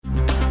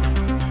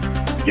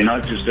You're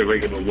not just a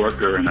regular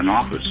worker in an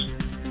office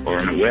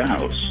or in a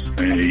warehouse.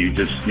 And you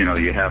just,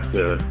 you have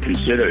to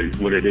consider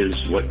what it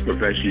is, what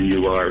profession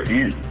you are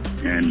in.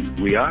 And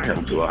we are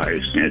held to a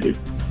higher standard.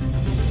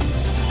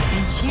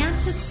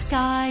 Enchanted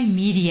Sky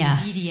Media.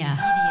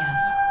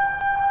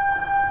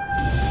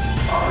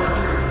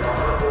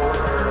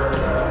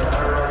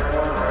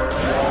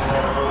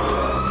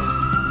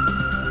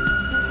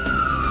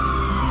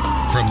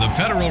 From the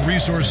Federal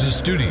Resources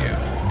Studio,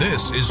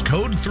 this is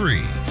Code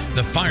 3,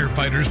 the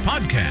Firefighters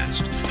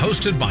Podcast,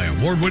 hosted by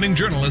award-winning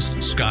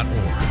journalist Scott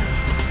Orr.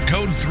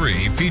 Code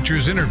 3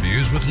 features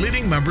interviews with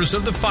leading members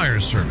of the fire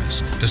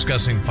service,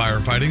 discussing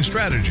firefighting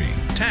strategy,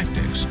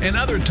 tactics, and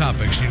other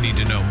topics you need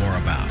to know more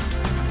about.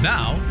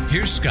 Now,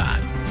 here's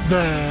Scott.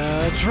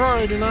 That's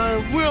right, and I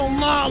will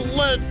not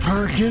let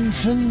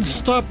Parkinson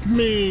stop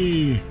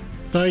me.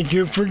 Thank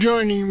you for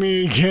joining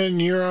me again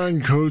here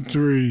on Code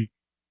 3.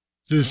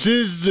 This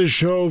is the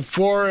show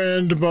for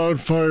and about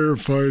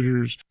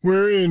firefighters.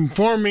 We're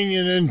informing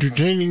and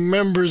entertaining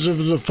members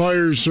of the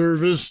fire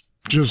service,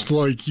 just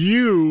like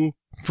you,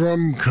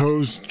 from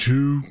coast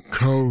to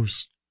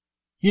coast.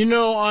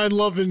 I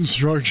love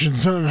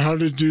instructions on how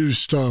to do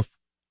stuff.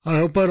 I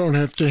hope I don't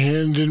have to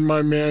hand in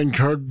my man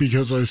card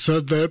because I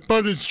said that,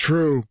 but it's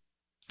true.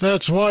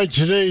 That's why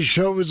today's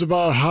show is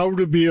about how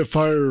to be a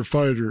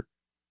firefighter.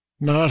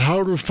 Not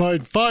how to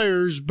fight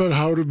fires, but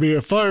how to be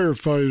a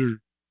firefighter.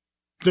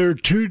 They're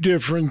two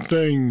different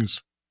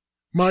things.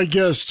 My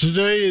guest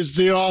today is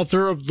the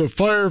author of The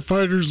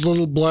Firefighter's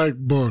Little Black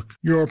Book,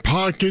 Your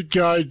Pocket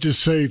Guide to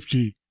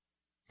Safety.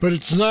 But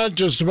it's not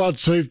just about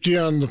safety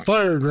on the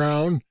fire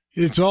ground.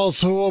 It's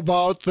also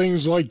about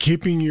things like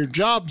keeping your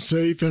job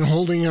safe and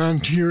holding on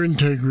to your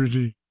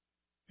integrity.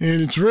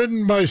 And it's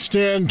written by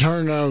Stan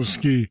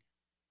Tarnowski.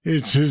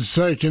 It's his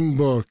second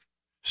book.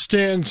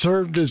 Stan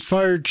served as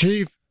fire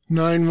chief,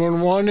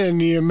 911,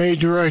 and EMA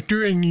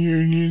director in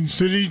Union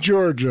City,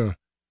 Georgia.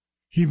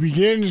 He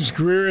began his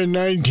career in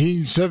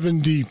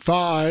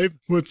 1975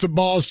 with the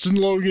Boston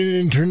Logan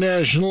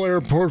International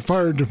Airport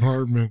Fire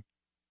Department.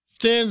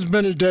 Stan's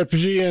been a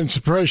deputy and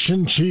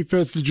suppression chief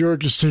at the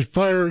Georgia State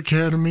Fire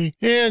Academy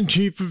and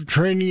chief of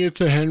training at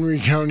the Henry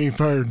County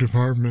Fire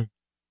Department.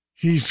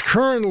 He's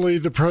currently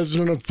the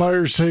president of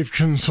Fire Safe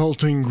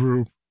Consulting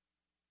Group.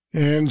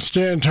 And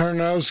Stan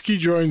Tarnowski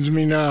joins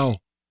me now.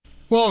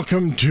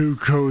 Welcome to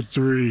Code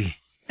 3.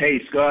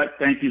 Hey, Scott,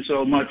 thank you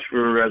so much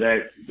for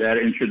that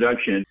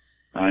introduction.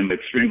 I'm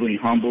extremely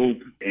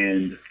humbled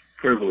and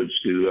privileged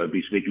to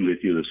be speaking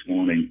with you this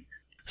morning.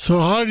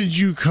 So how did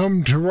you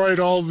come to write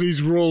all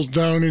these rules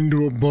down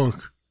into a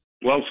book?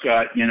 Well,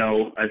 Scott,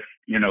 I've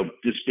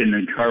just been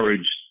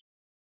encouraged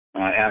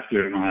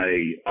after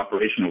my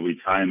operational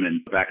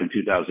retirement back in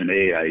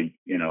 2008. I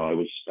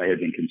had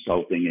been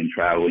consulting and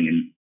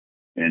traveling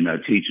and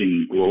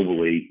teaching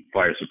globally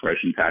fire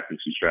suppression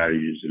tactics and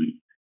strategies, and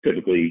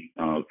typically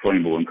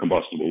flammable and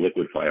combustible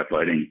liquid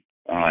firefighting.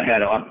 I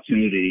had an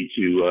opportunity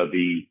to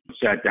be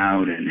sat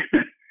down and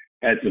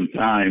had some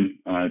time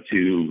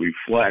to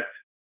reflect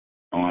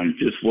on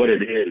just what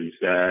it is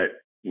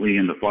that we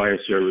in the fire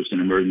service and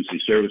emergency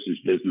services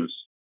business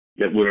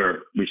that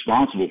we're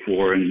responsible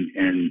for. And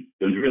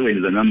really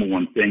the number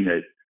one thing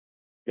that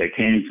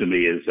came to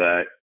me is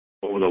that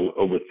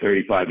over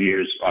 35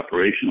 years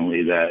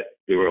operationally, that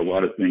there were a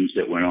lot of things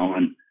that went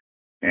on.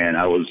 And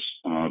I was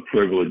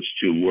privileged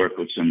to work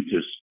with some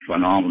just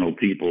phenomenal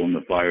people in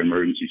the fire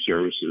emergency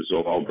services,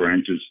 all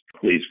branches,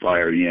 police,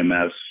 fire,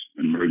 EMS,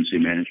 emergency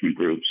management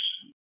groups.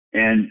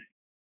 And,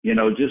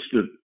 just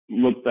to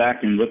look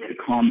back and look at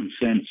common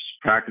sense,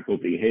 practical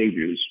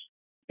behaviors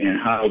and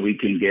how we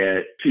can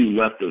get too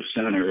left of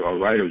center or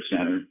right of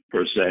center,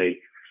 per se,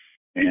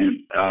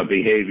 and our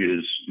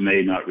behaviors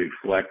may not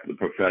reflect the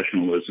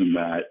professionalism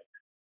that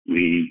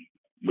we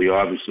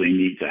obviously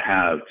need to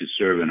have to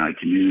serve in our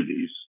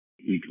communities.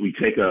 We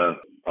take a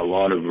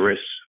lot of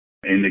risks,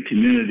 and the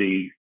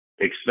community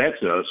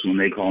expects us when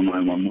they call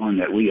 911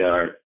 that we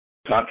are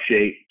top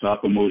shape,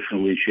 top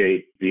emotionally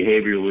shaped,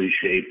 behaviorally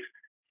shaped,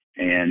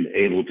 and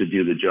able to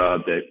do the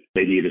job that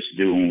they need us to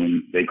do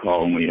when they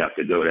call and we have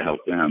to go to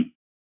help them.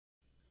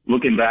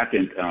 Looking back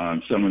at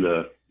some of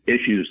the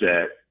issues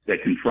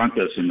that confront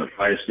us in the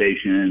fire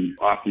station,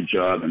 off the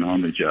job and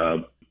on the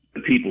job,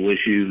 the people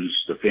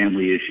issues, the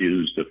family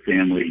issues, the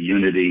family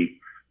unity.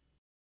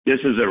 This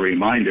is a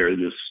reminder,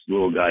 this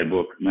little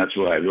guidebook, and that's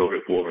what I wrote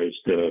it for, is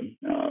to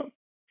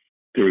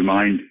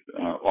remind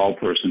all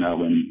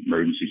personnel in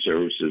emergency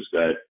services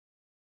that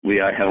we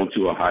are held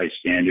to a high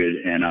standard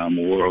and our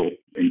moral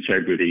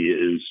integrity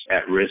is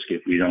at risk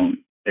if we don't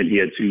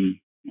adhere to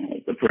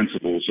the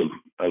principles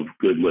of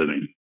good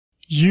living.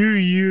 You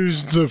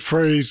used the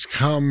phrase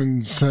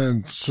common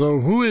sense.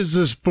 So who is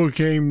this book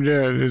aimed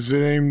at? Is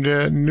it aimed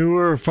at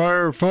newer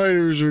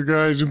firefighters or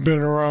guys who've been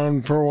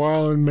around for a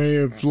while and may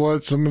have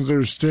let some of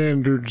their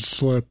standards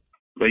slip?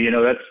 But,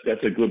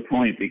 that's a good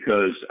point,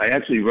 because I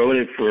actually wrote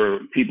it for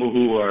people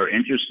who are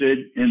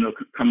interested in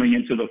coming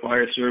into the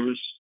fire service.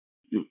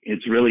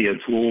 It's really a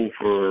tool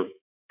for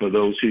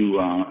those who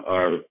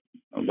are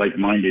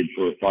like-minded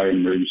for fire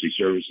and emergency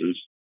services.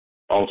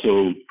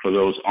 also for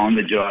those on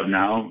the job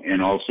now,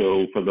 and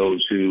also for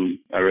those who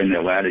are in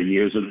their latter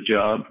years of the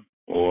job,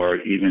 or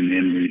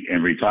even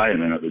in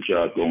retirement of the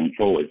job going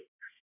forward.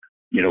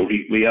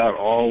 We are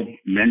all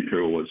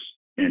mentors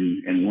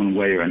in one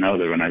way or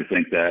another, and I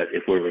think that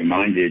if we're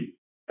reminded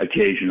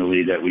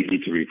occasionally that we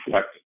need to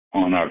reflect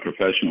on our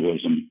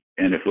professionalism,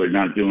 and if we're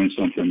not doing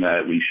something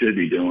that we should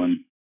be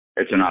doing,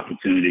 it's an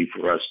opportunity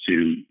for us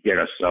to get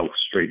ourselves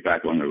straight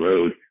back on the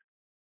road,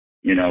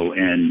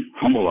 and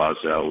humble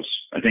ourselves.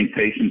 I think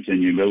patience and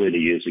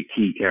humility is a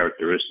key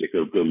characteristic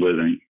of good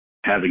living.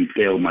 Having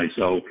failed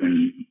myself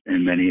in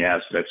many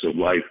aspects of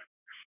life,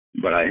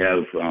 but I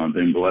have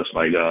been blessed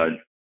by God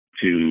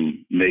to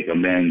make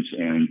amends,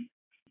 and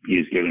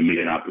He's given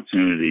me an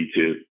opportunity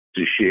to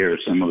share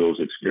some of those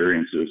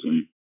experiences.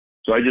 And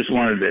so I just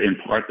wanted to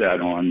impart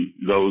that on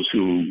those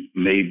who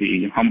may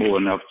be humble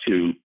enough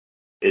to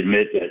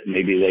admit that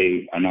maybe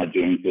they are not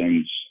doing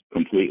things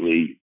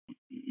completely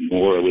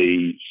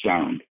morally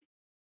sound,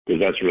 because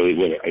that's really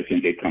what I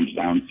think it comes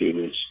down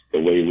to, is the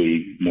way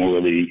we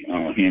morally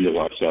handle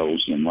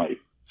ourselves in life.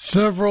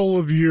 Several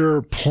of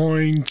your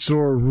points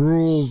or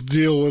rules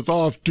deal with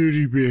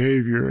off-duty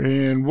behavior,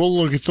 and we'll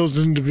look at those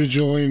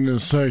individually in a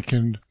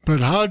second. But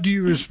how do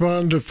you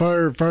respond to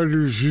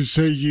firefighters who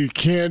say you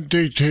can't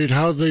dictate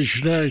how they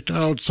should act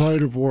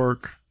outside of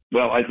work?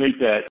 Well, I think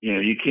that,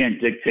 you can't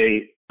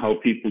dictate how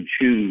people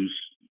choose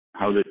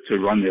how to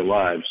run their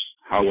lives.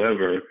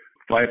 However,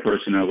 fire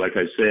personnel, like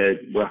I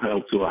said, we're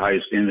held to a high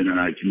standard in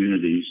our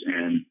communities,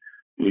 and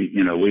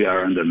we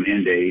are under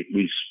mandate.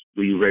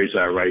 We raise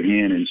our right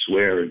hand and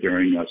swear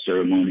during our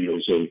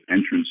ceremonials of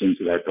entrance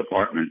into that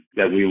department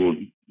that we will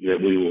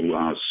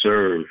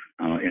serve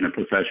in a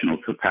professional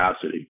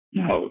capacity.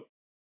 Now,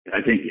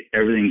 I think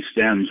everything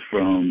stems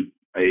from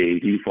a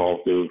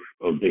default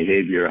of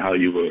behavior, how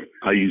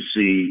you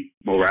see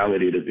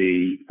morality to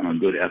be,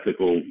 good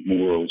ethical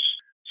morals.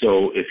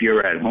 So if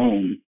you're at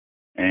home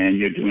and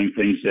you're doing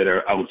things that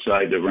are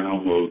outside the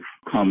realm of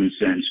common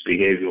sense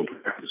behavioral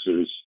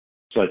practices,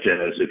 such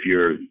as if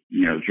you're,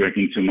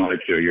 drinking too much,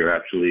 or you're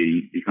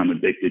actually become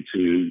addicted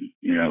to,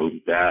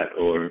 that,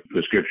 or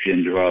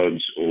prescription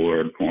drugs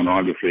or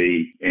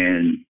pornography,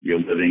 and you're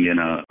living in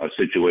a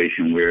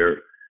situation where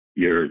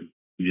your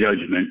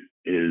judgment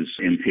is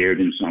impaired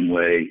in some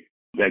way,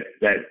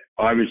 that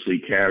obviously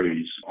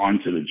carries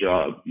onto the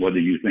job, whether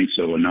you think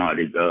so or not,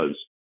 it does.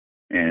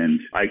 And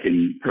I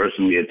can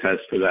personally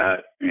attest to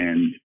that.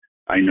 And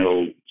I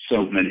know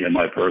so many of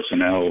my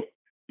personnel,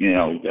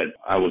 that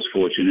I was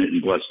fortunate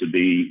and blessed to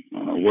be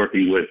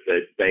working with,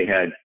 that they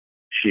had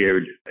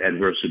shared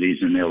adversities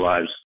in their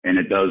lives. And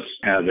it does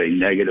have a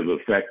negative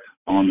effect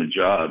on the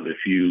job. If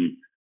you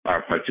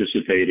are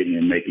participating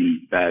in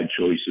making bad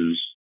choices,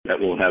 that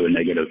will have a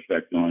negative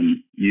effect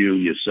on you,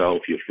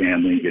 yourself, your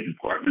family, your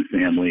department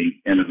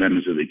family, and the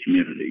members of the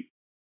community.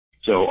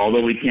 So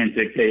although we can't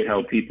dictate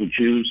how people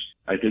choose,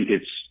 I think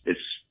it's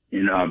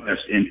in our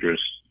best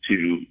interest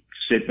to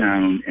sit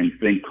down and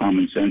think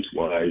common sense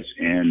wise,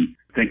 and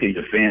think of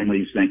your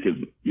families, think of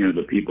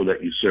the people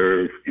that you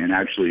serve, and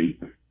actually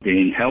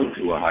being held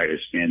to a higher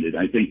standard.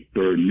 I think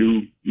for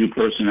new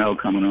personnel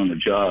coming on the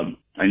job,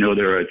 I know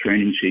there are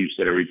training chiefs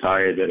that are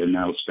retired that have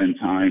now spent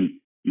time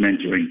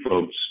mentoring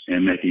folks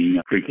and making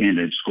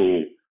pre-candidate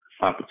school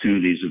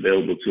opportunities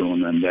available to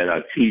them that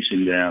are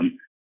teaching them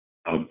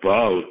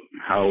about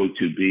how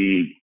to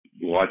be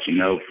watching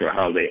out for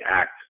how they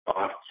act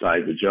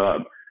outside the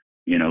job,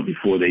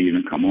 before they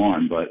even come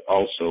on. But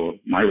also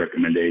my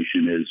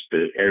recommendation is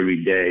to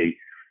every day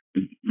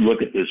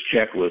look at this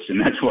checklist. And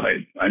that's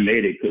why I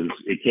made it, because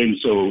it came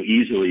so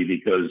easily,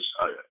 because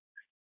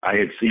I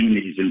had seen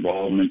these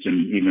involvements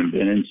and even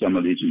been in some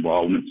of these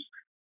involvements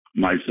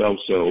myself.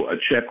 So a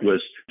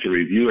checklist to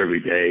review every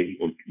day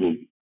will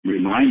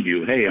remind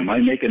you, hey, am I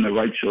making the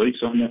right choice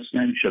on this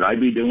thing? Should I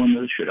be doing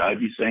this? Should I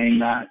be saying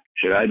that?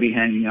 Should I be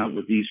hanging out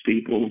with these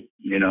people?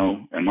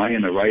 Am I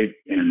in the right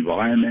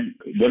environment?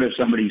 What if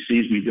somebody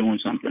sees me doing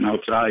something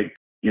outside,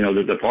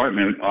 the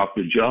department off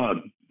the job,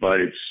 but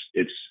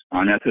it's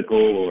unethical,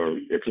 or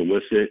it's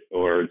illicit,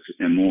 or it's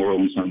immoral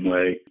in some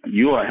way?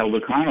 You are held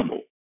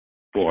accountable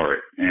for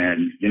it.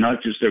 And you're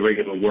not just a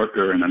regular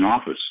worker in an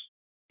office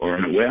or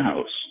in a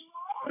warehouse.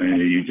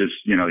 And you just,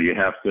 you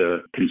have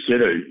to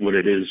consider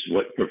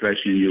what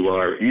profession you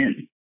are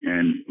in.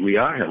 And we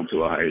are held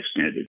to a higher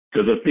standard.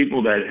 So the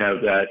people that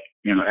have that,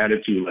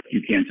 attitude, like,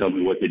 you can't tell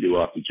me what to do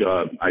off the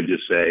job, I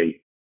just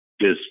say,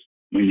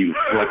 when you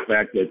reflect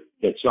back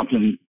that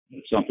something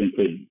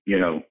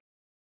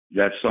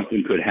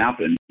could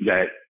happen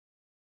that,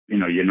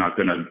 you're not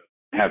going to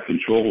have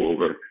control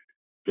over,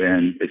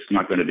 then it's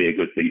not going to be a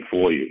good thing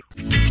for you.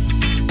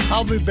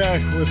 I'll be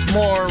back with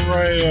more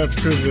right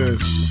after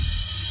this.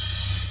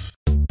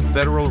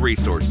 Federal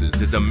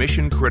Resources is a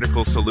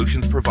mission-critical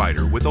solutions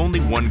provider with only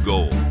one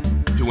goal: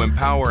 to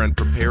empower and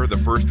prepare the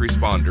first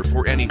responder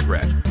for any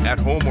threat, at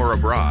home or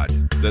abroad,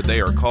 that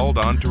they are called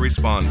on to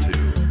respond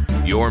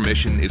to. Your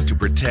mission is to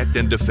protect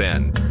and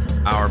defend.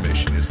 Our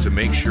mission is to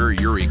make sure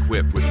you're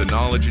equipped with the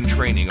knowledge and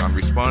training on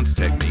response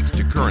techniques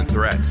to current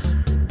threats.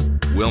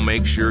 We'll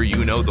make sure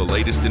you know the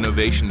latest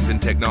innovations in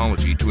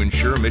technology to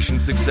ensure mission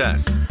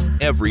success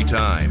every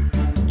time.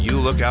 You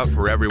look out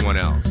for everyone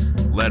else.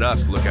 Let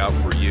us look out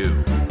for you.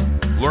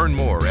 Learn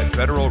more at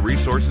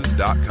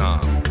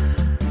federalresources.com.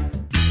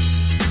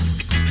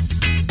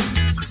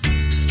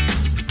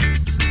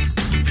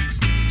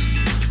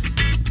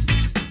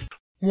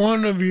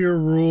 One of your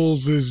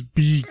rules is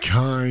be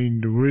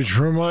kind, which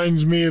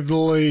reminds me of the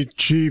late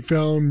Chief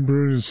Alan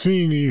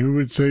Brunacini, who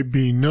would say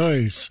be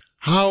nice.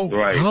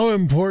 How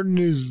important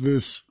is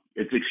this?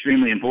 It's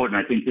extremely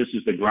important. I think this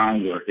is the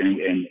groundwork,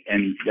 and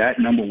that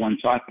number one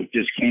topic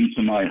just came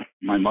to my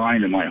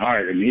mind and my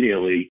heart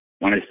immediately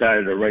when I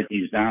started to write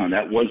these down.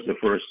 That was the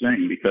first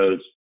thing, because,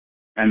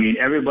 I mean,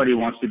 everybody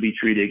wants to be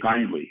treated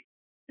kindly,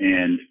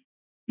 and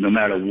no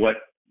matter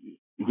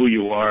who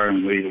you are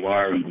and where you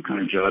are and what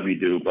kind of job you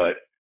do. But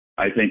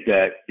I think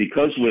that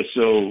because we're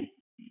so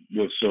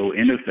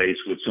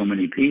interfaced with so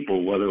many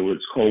people, whether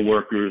it's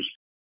co-workers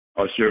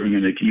or serving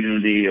in the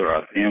community or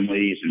our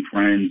families and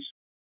friends,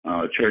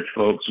 church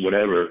folks,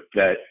 whatever,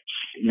 that,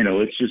 you know,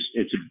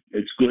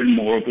 it's good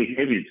moral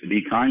behavior to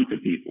be kind to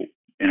people.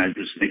 And I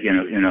just think,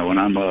 you know, and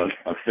I'm a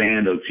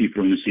fan of Chief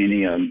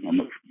Brunacini. I'm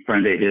a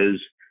friend of his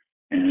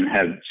and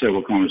have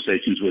several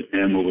conversations with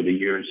him over the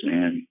years,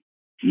 and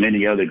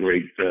many other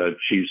great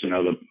chiefs and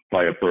other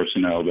fire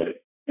personnel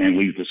and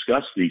we've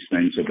discussed these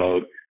things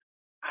about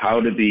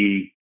how to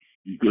be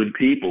good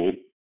people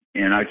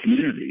in our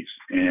communities.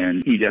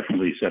 And he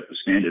definitely set the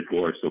standard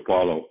for us to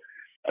follow,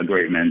 a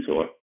great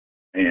mentor.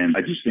 And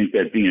I just think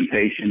that being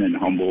patient and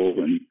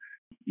humble and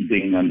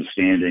being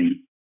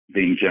understanding,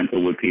 being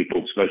gentle with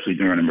people, especially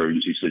during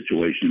emergency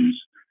situations,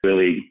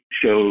 really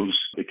shows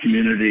the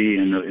community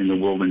and in the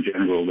world in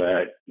general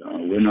that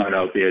we're not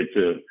out there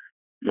to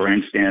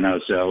grandstand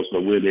ourselves,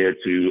 but we're there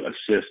to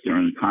assist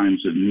during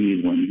times of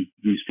need when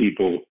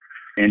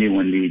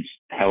anyone needs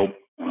help.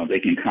 They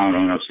can count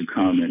on us to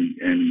come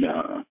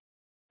and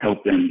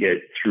help them get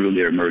through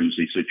their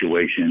emergency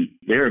situation.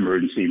 Their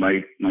emergency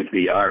might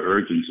be our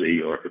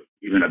urgency or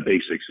even a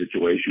basic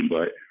situation,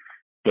 but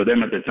for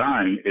them at the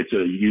time, it's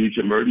a huge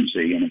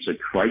emergency and it's a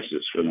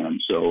crisis for them.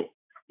 So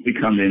we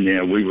come in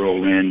there, we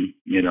roll in,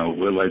 you know,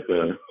 we're like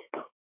the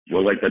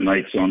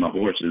knights on the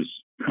horses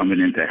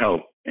coming in to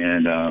help.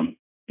 And,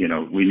 you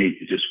know, we need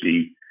to just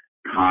be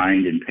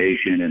kind and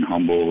patient and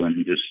humble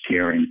and just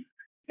caring.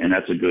 And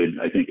that's a good,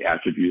 I think,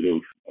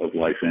 attribute of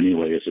life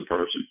anyway as a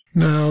person.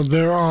 Now,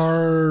 there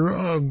are,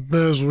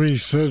 as we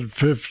said,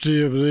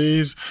 50 of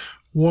these.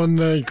 One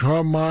that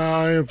caught my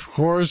eye, of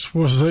course,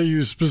 was that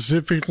you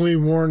specifically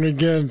warn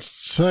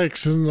against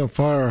sex in the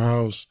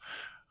firehouse.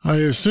 I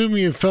assume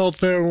you felt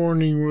that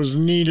warning was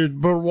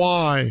needed, but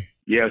why?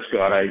 Yes,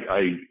 Scott.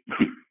 I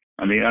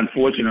mean,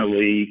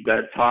 unfortunately,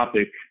 that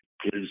topic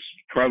is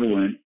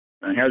prevalent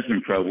and has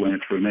been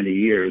prevalent for many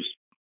years,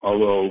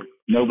 although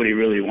nobody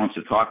really wants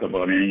to talk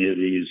about any of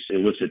these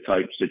illicit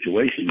type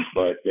situations,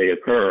 but they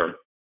occur.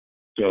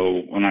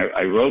 So when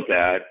I wrote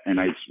that, and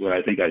what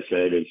I think I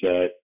said is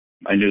that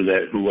I knew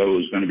that whoever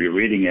was going to be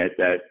reading it,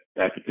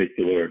 that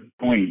particular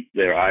point,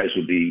 their eyes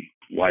would be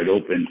wide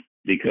open,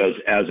 because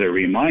as a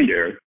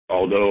reminder,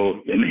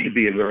 although there may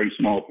be a very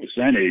small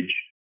percentage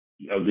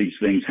of these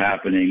things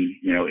happening,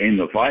 you know, in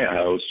the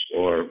firehouse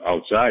or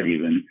outside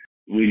even,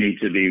 you need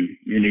to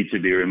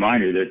be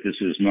reminded that this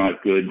is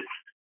not good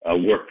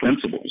work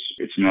principles.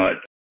 It's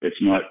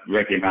not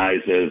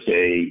recognized as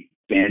a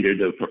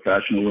standard of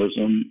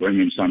professionalism,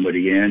 bringing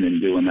somebody in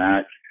and doing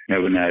that,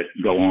 having that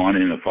go on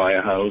in a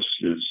firehouse.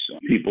 There's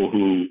people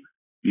who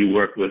you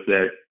work with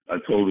that are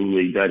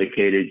totally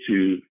dedicated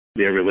to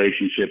their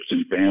relationships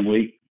and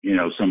family. You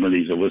know, some of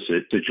these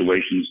illicit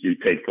situations do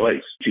take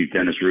place. Chief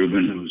Dennis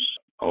Rubin, who's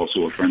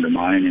also a friend of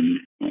mine,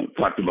 and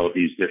talked about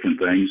these different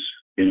things.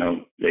 You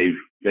know,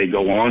 they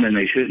go on and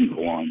they shouldn't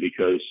go on,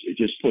 because it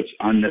just puts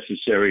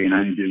unnecessary and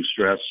undue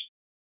stress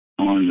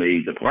on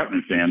the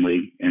department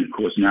family. And of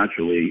course,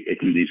 naturally, it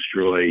can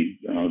destroy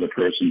the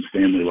person's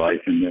family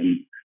life and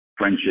then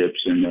friendships,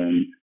 and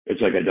then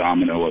it's like a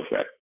domino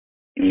effect.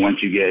 And once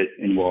you get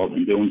involved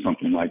in doing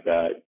something like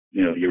that,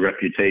 you know, your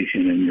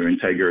reputation and your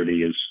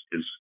integrity is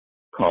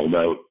called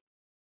out.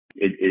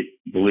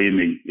 Believe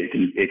me, it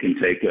can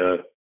take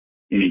an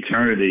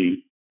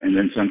eternity, and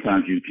then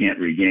sometimes you can't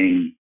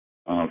regain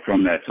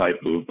from that type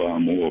of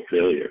moral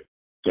failure.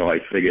 So I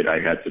figured I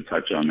had to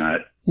touch on that.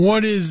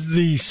 What is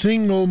the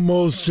single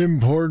most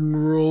important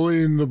rule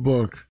in the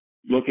book?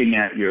 Looking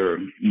at your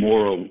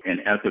moral and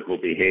ethical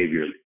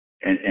behavior,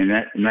 and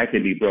that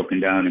can be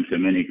broken down into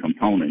many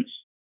components.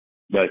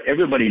 But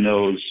everybody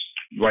knows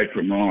right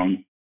from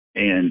wrong,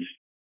 and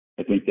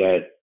I think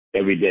that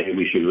every day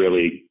we should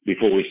really,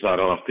 before we start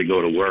off to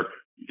go to work,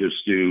 just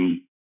do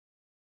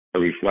a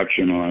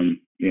reflection on,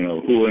 you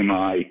know, who am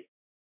I?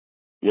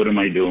 What am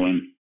I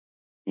doing?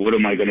 What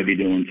am I going to be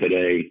doing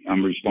today?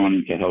 I'm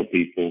responding to help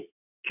people.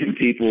 Can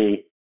people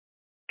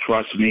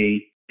trust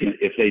me?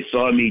 If they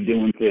saw me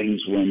doing things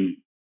when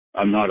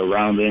I'm not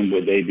around them,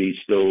 would they be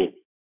still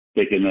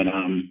thinking that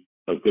I'm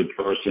a good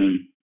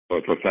person or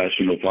a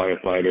professional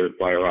firefighter,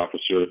 fire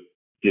officer,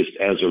 just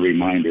as a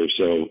reminder?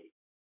 So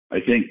I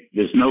think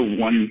there's no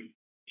one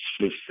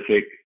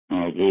specific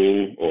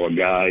rule or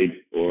guide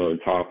or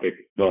topic,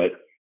 but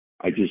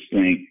I just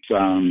think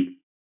sound,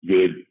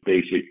 good,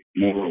 basic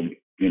moral,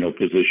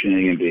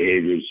 positioning and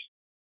behaviors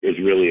is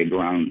really a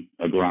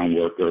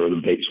groundwork or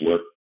the base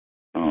work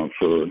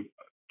for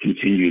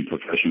continued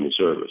professional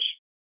service.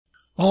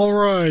 All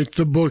right,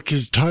 the book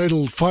is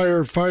titled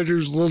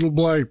Firefighter's Little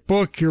Black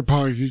Book, Your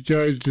Pocket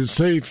Guide to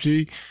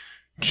Safety.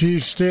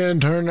 Chief Stan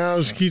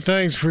Tarnowski,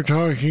 thanks for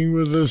talking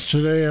with us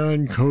today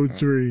on Code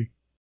 3.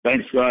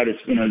 Thanks, Scott.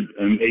 It's been an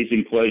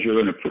amazing pleasure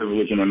and a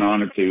privilege and an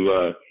honor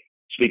to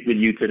speak with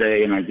you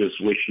today, and I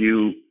just wish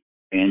you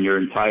and your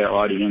entire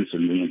audience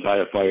and the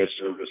entire fire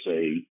service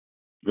a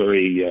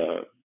very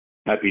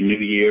happy new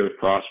year,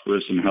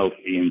 prosperous and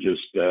healthy, and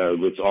just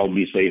let's all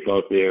be safe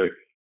out there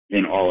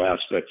in all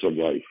aspects of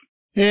life.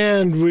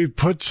 And we've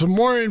put some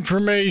more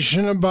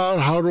information about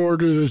how to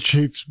order the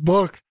Chief's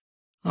book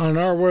on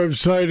our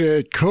website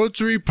at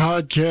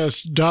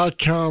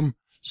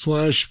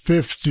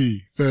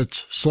code3podcast.com/50.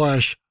 That's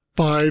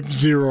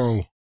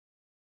 /50.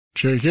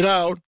 Check it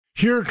out.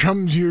 Here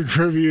comes your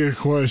trivia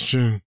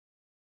question.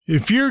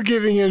 If you're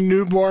giving a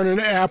newborn an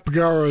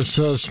APGAR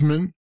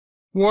assessment,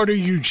 what are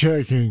you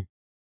checking?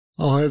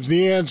 I'll have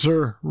the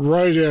answer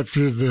right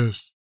after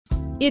this.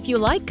 If you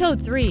like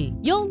Code 3,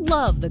 you'll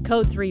love the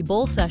Code 3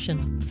 Bull Session.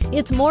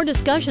 It's more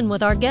discussion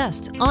with our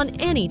guests on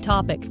any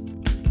topic.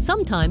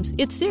 Sometimes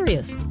it's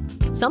serious.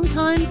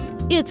 Sometimes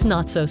it's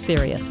not so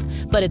serious.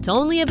 But it's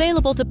only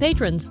available to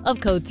patrons of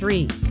Code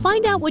 3.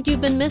 Find out what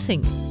you've been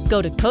missing.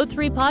 Go to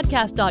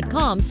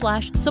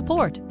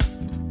code3podcast.com/support.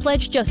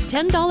 Pledge just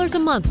 $10 a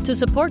month to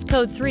support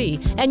Code 3,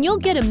 and you'll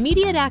get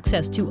immediate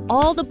access to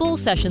all the Bull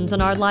Sessions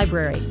in our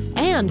library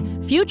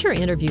and future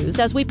interviews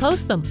as we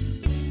post them.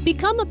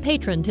 Become a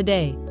patron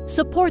today,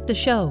 support the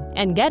show,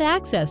 and get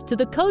access to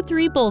the Code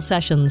 3 Bull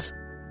Sessions.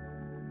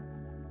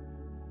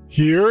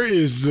 Here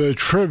is the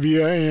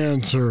trivia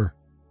answer.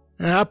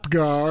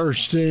 APGAR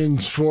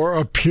stands for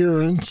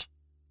Appearance,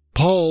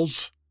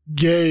 Pulse,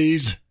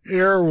 Gaze,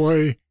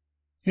 Airway,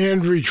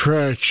 and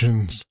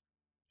Retractions.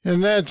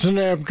 And that's an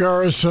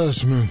APGAR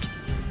assessment.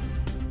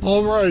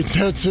 All right,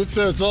 that's it.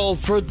 That's all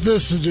for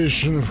this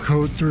edition of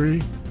Code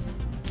 3.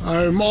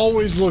 I'm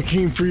always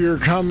looking for your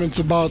comments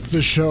about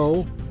the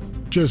show.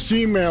 Just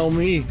email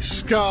me,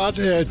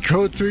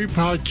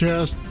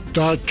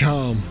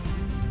 scott@code3podcast.com.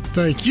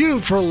 Thank you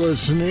for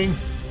listening.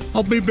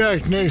 I'll be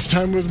back next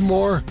time with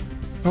more.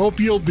 I hope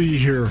you'll be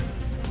here.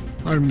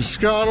 I'm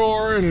Scott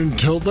Orr, and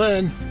until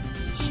then,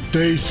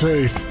 stay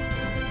safe.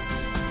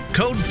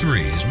 Code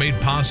 3 is made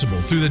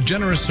possible through the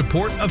generous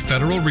support of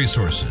Federal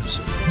Resources.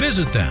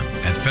 Visit them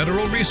at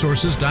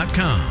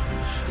federalresources.com.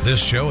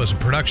 This show is a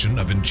production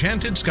of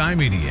Enchanted Sky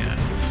Media.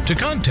 To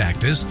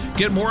contact us,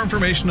 get more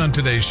information on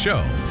today's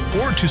show,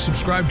 or to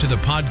subscribe to the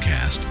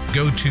podcast,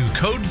 go to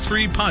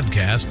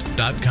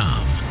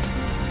code3podcast.com.